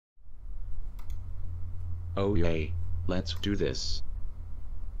Oh yay, let's do this.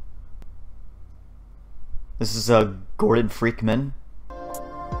 This is Gordon Freakman.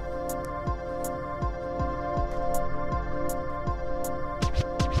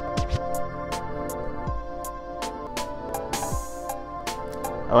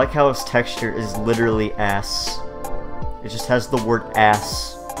 I like how its texture is literally ass. It just has the word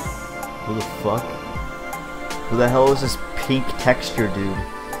ass. Who the fuck? Who the hell is this pink texture dude?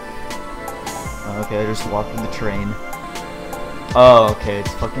 Okay, I just walked in the train. Oh, okay,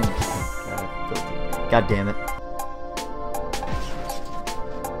 it's fucking... God damn it.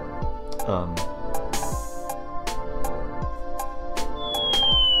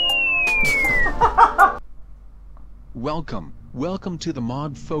 Welcome to the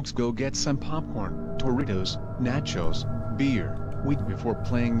mod, folks. Go get some popcorn, Doritos, nachos, beer, wheat before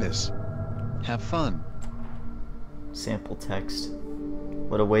playing this. Have fun. Sample text.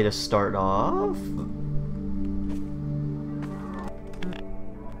 What a way to start off.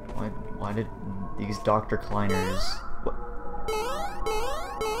 Why did these Dr. Kleiners... What?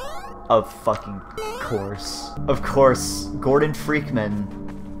 Of fucking course. Of course, Gordon Freakman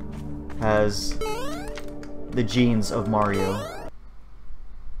has the genes of Mario.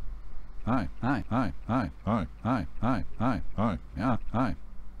 Hi, yeah, hi.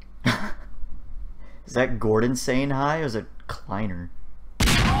 Is that Gordon saying hi, or is it Kleiner?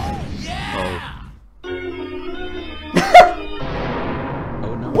 Yeah!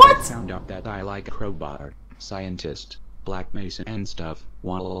 Oh no, What? I found out that I like crowbar, scientist, Black Mason and stuff.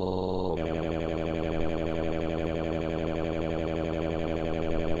 What?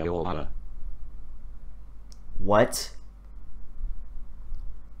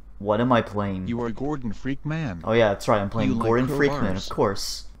 What am I playing? You are Gordon Freakman. Oh yeah, that's right, I'm playing Gordon Freakman, of crowbars.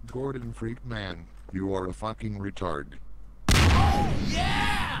 course. Gordon Freakman, you are a fucking retard.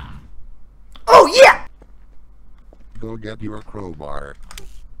 Oh yeah! Go get your crowbar.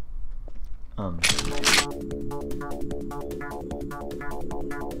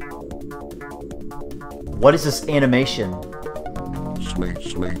 What is this animation? Sling,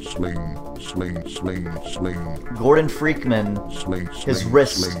 sling, sling, sling, sling, sling. Gordon Freakman, Sling, his sling,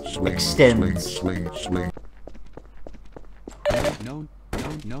 wrist sling, sling, extends. Sling, sling, sling.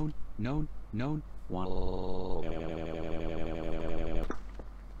 No.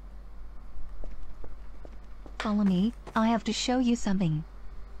 Follow me, I have to show you something.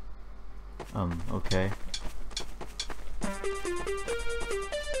 Okay.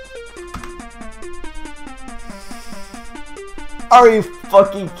 Are you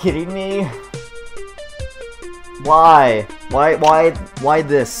fucking kidding me? Why? Why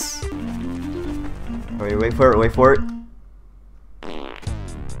this? Wait for it.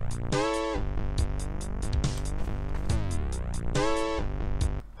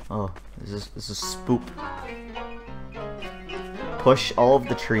 Oh, this is spoop. Push all of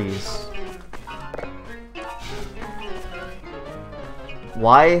the trees.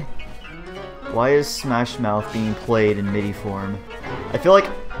 Why is Smash Mouth being played in MIDI form? I feel like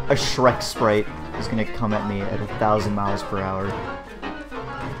a Shrek sprite is gonna come at me at 1,000 miles per hour.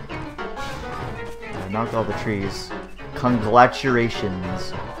 I knocked all the trees.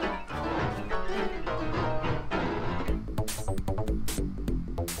 Congratulations.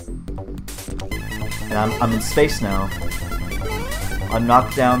 And I'm in space now. I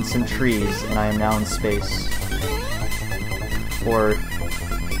knocked down some trees and I am now in space. Or...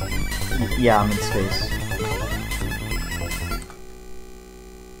 yeah, I'm in space.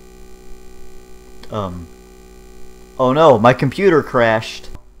 Oh no, my computer crashed.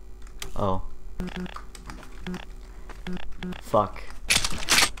 Oh. Fuck.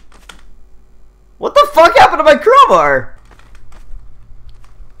 What the fuck happened to my crowbar?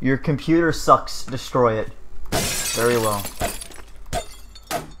 Your computer sucks. Destroy it. Very well.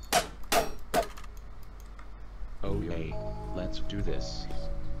 Oh yay, let's do this.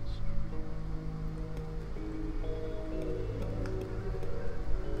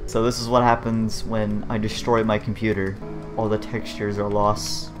 So this is what happens when I destroy my computer. All the textures are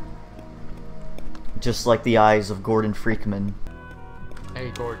lost. Just like the eyes of Gordon Freakman.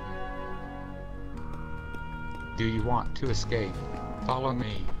 Hey Gordon, do you want to escape? Follow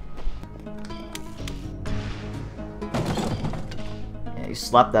me. Yeah, you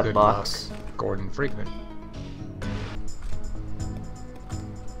slap that Good box. luck, Gordon Freakman.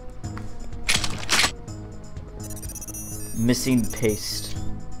 Missing paste.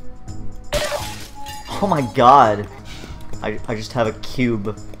 Oh my god. I just have a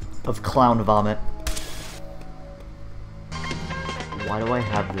cube of clown vomit. Why do I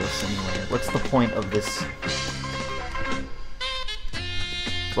have this anyway? What's the point of this?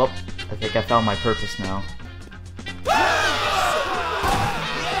 Well, I think I found my purpose now.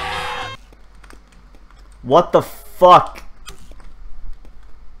 What the fuck?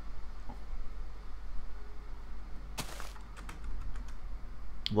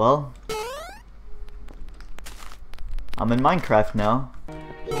 Well, I'm in Minecraft now. I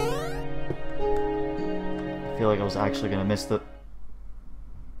feel like I was actually gonna miss the...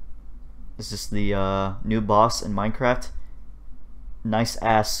 Is this the new boss in Minecraft? Nice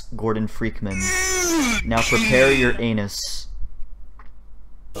ass, Gordon Freakman. Now prepare your anus.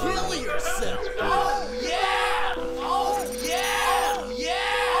 Kill yourself! Oh yeah! Oh yeah! Oh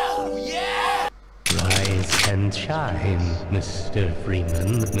yeah! Oh yeah! Rise and shine, Mr.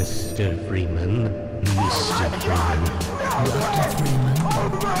 Freeman, Mr. Freeman, Mr. Freeman.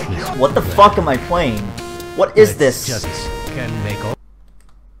 What the fuck am I playing? What is this? Just can make all.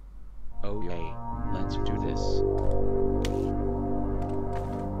 Oh yay, let's do this.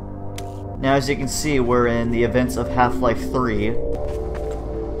 Now, as you can see, we're in the events of Half-Life 3.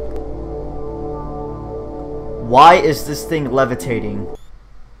 Why is this thing levitating?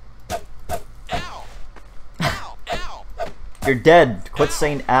 Ow! Ow! Ow! You're dead. Quit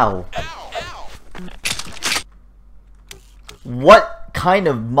saying ow. Ow! Ow! What kind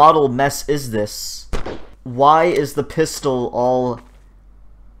of model mess is this? Why is the pistol all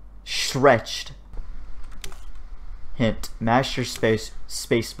stretched? Hint. Mash your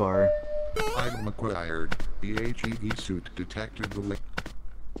spacebar. Item acquired. The HEE suit detected the link.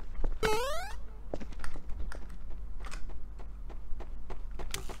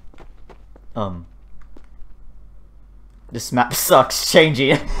 This map sucks. Changing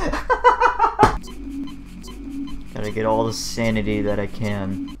it. Gotta get all the sanity that I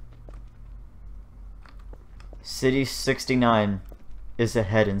can. City 69 is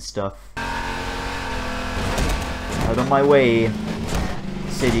ahead and stuff. Out of my way,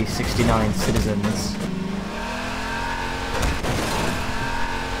 City 69 citizens.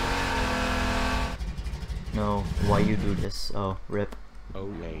 No, why you do this? Oh, rip.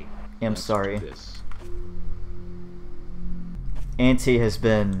 Oh yay. I'm let's sorry. do this. Auntie has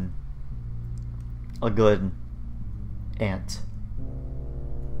been a good aunt.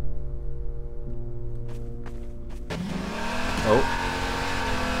 Oh.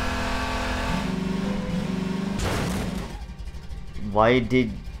 Why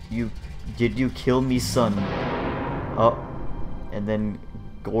did you kill me, son? Oh. And then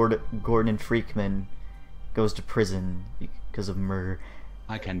Gordon Freakman goes to prison because of murder.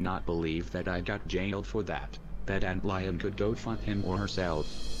 I cannot believe that I got jailed for that. That Ant Lion could go fuck him or herself.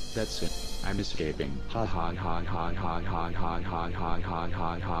 That's it. I'm escaping. Ha ha ha ha ha ha ha ha ha ha ha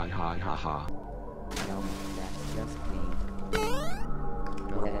ha ha ha ha. No, that's just me.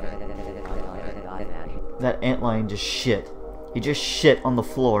 That antlion just shit. He just shit on the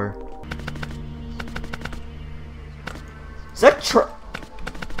floor. Is that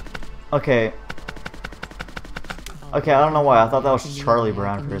Okay. Okay, I don't know why. I thought that was Charlie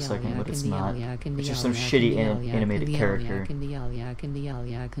Brown for a second, but it's not. It's just some shitty animated character.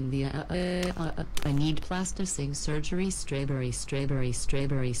 I need plastic surgery. Strawberry. Cake.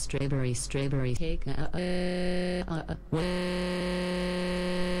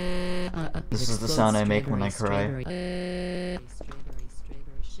 This is the sound I make when I cry.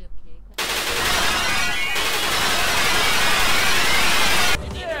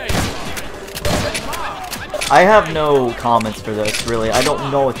 I have no comments for this, really. I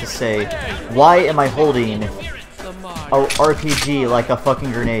don't know what to say. Why am I holding a RPG like a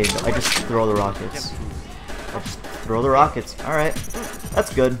fucking grenade? I just throw the rockets. I just throw the rockets. Alright.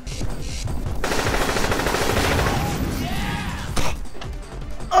 That's good.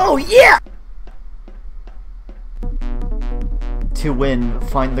 Oh, yeah! To win,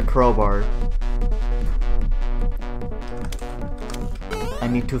 find the crowbar. I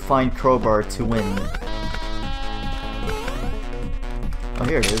need to find crowbar to win. Oh,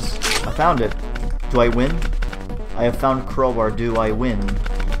 here it is. I found it. Do I win? I have found crowbar. Do I win?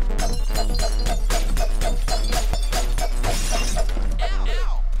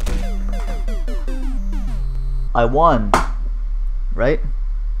 I won. Right?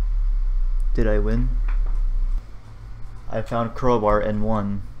 Did I win? I found crowbar and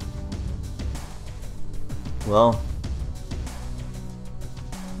won. Well,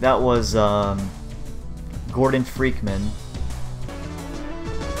 that was Gordon Freakman.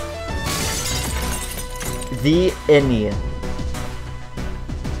 The Innie.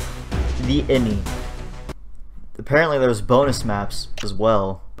 The Innie. Apparently there's bonus maps as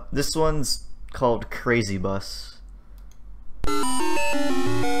well. This one's called Crazy Bus.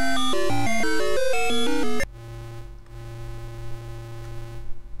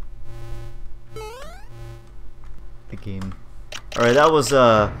 the game. Alright, that was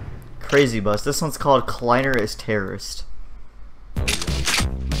Crazy Bus. This one's called Kleiner is Terrorist.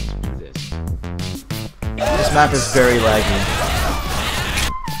 This map is very laggy.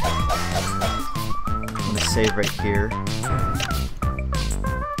 I'm gonna save right here.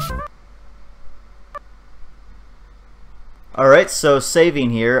 Alright, so saving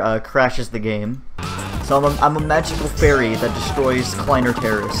here crashes the game. So I'm a magical fairy that destroys Kleiner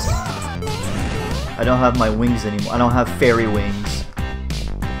terrorists. I don't have my wings anymore. I don't have fairy wings.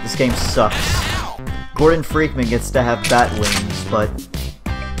 This game sucks. Gordon Freakman gets to have bat wings, but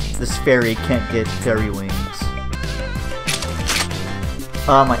this fairy can't get fairy wings.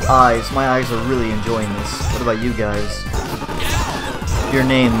 Ah, my eyes. My eyes are really enjoying this. What about you guys? Your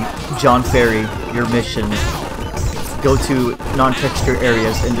name, John Ferry. Your mission: go to non-texture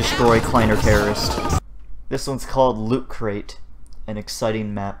areas and destroy Kleiner terrorists. This one's called Loot Crate. An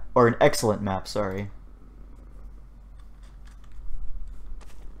exciting map, or an excellent map, sorry.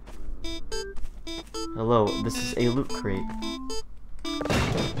 Hello, this is a loot crate.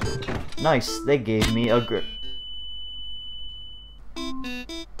 Nice, they gave me a grip.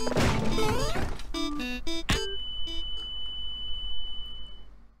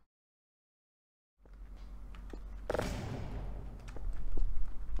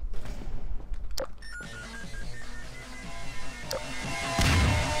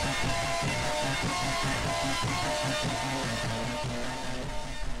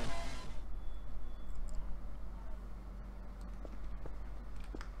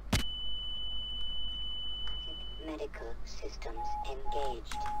 Medical systems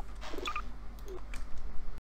engaged.